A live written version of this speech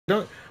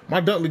Dunk, my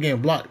dunk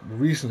began blocked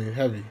recently,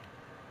 heavy.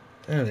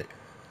 Damn it.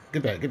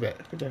 Get that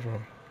from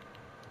him.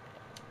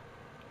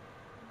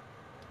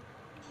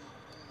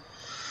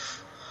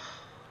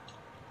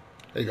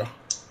 There you go.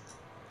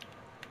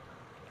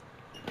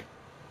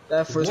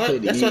 That first play.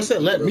 That's what I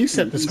said. Let me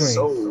set the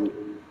screen.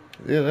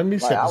 Yeah, let me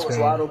set the screen.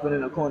 I was wide open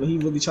in the corner. He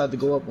really tried to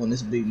go up on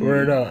this big man.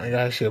 Word up. I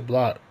got shit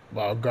blocked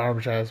by a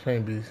garbage ass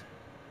paint beast.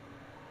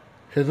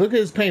 Cause look at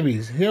his paint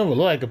beast. He don't even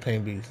look like a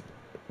paint beast.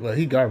 But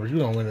he garbage. We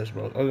don't win this,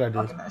 bro. All you gotta do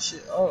is that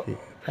shit up.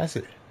 pass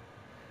it.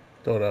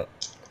 Throw it up.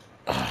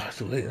 Ah, it's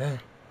too late now.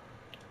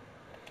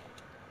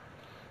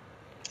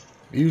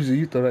 Usually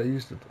you throw that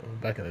used to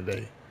back in the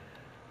day.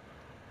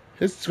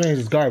 His screens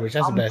is garbage.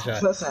 That's a bad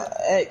shot. Pressing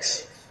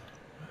X.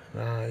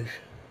 Nice.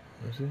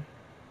 See?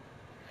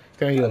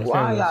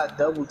 Why y'all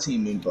double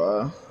teaming,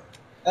 bro?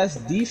 That's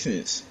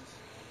defense.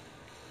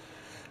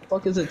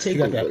 Fuck is a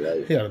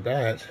takeover? He got a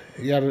badge.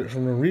 He got it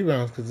from the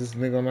rebounds because this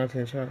nigga on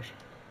 19 charge.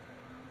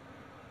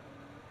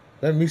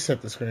 Let me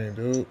set the screen,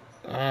 dude.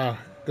 Ah,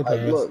 good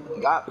pass. Look,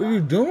 what are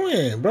you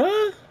doing,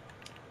 bro?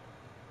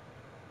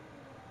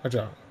 Watch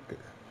out.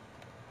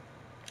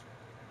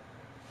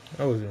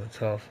 That was even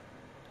tough.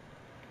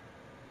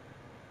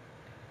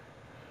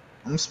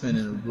 I'm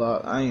spinning the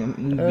block. I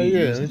am. Oh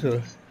yeah, me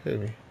too. Hit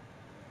me.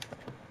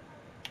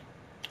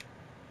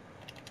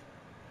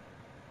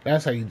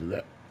 That's how you do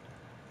that.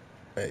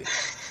 Hey.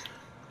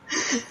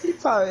 He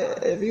probably,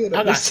 if he would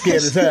have I got scared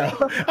as hell.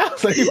 I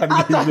was like, he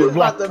about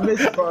to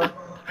miss, bro.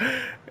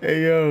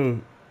 Hey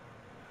yo,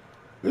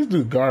 this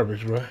dude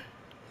garbage, bro.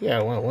 Yeah,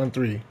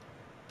 1-3.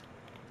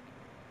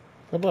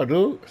 Step up,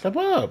 dude. Step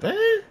up,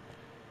 man.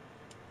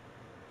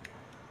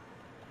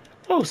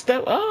 Oh,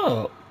 step up.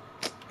 Oh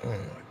my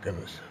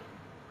goodness.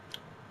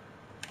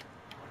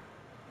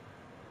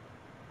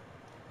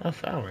 I'm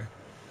fouling.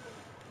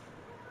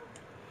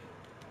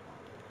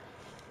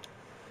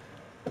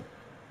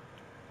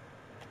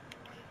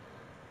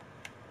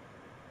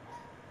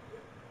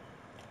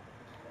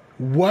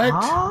 What?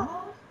 Huh?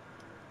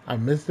 I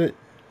missed it?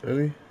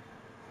 Really?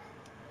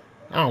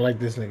 I don't like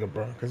this nigga,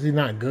 bro, because he's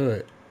not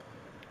good.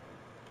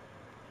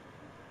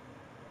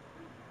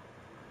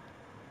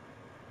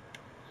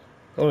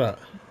 Hold up.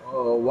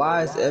 Oh,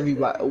 why is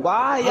everybody...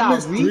 Why y'all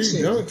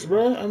reaching? I missed 3 dunks,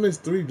 bro. I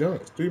missed 3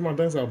 dunks. 3 of my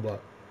dunks out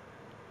blocked.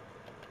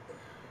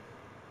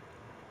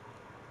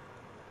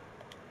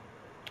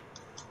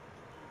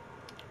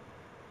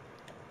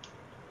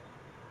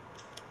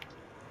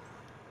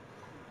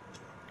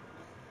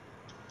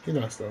 He's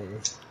not stealing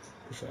this.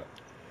 Good shot.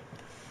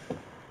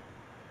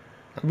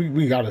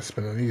 We gotta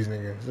spin on these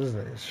niggas. This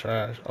nigga's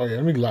trash. Oh yeah,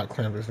 let me lock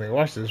clamp this nigga.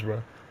 Watch this,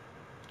 bro.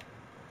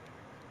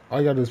 All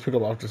you gotta do is pick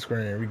up off the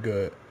screen. We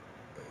good.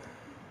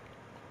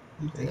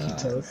 You think he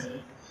tough?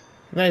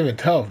 Not even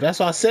tough. That's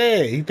what I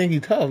said. He think he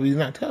tough. He's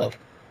not tough.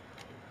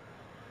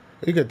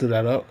 He could throw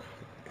that up.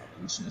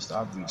 You should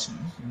stop reaching.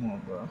 Come on,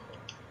 bro.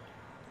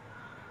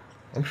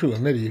 I'm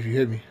shooting midi if you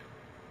hit me.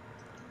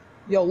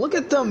 Yo, look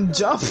at them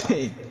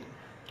jumping.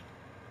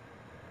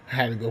 I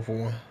had to go for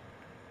one.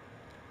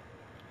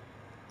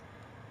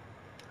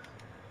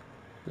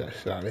 That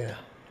shot there.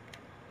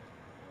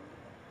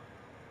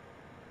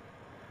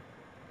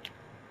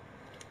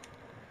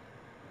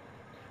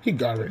 He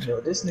garbage.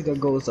 Yo, this nigga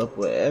goes up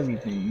with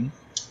everything.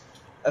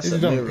 That's He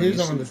don't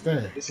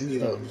understand. He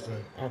don't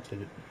understand. I'll take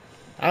it.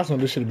 I just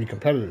want this shit to be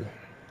competitive.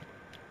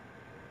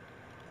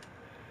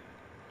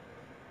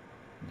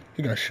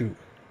 He gonna shoot.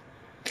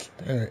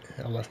 Damn it.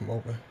 I left him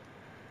open.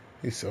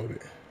 He sold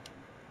it.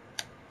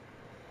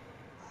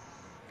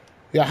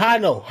 Yeah, how I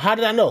know? How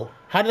did I know?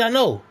 How did I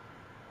know?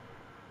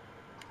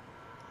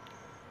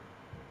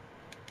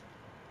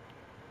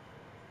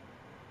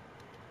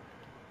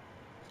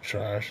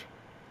 Trash.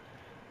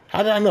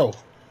 How did I know?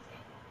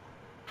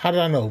 How did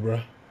I know, bro?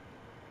 Come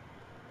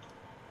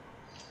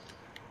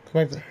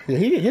back there. Yeah,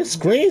 his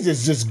screens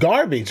is just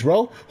garbage,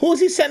 bro. Who is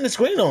he setting the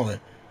screen on?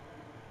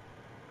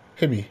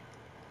 Hit me.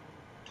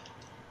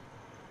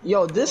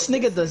 Yo, this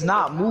nigga does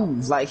not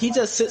move. Like, he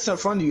just sits in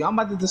front of you. I'm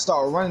about to just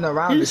start running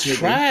around this nigga. He's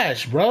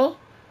trash, bro.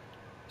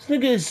 This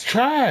nigga is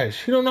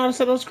trash. He don't know how to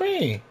set on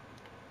screen.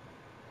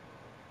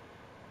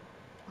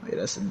 Oh, yeah,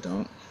 that's a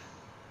dunk.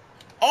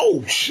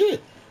 Oh,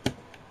 shit.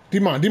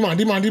 Demon.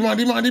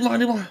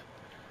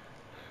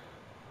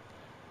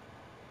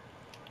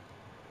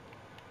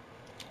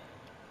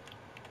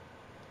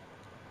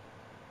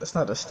 That's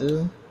not a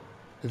steal.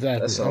 Exactly.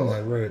 That's I'm all.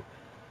 like, right.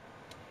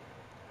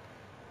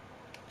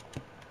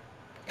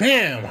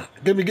 Damn.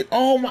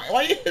 Oh, my.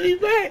 Why you hit me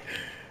back?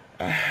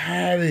 I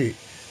had it.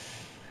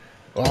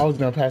 Well, I was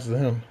going to pass it to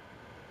him.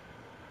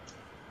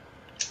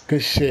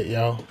 Good shit,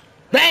 yo.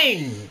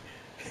 Bang!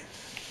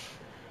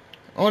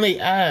 On the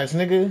ass,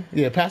 nigga.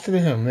 Yeah, pass it to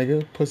him,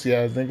 nigga. Pussy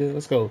ass, nigga.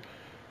 Let's go.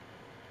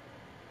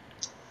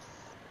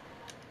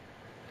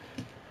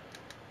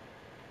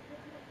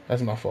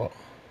 That's my fault.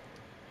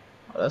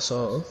 Oh, that's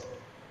all.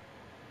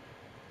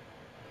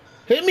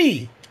 Hit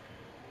me!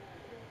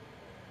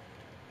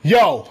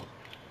 Yo!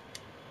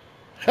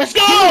 Let's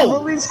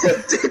go! He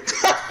just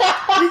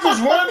He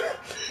just won?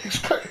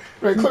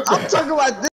 I'm talking about this.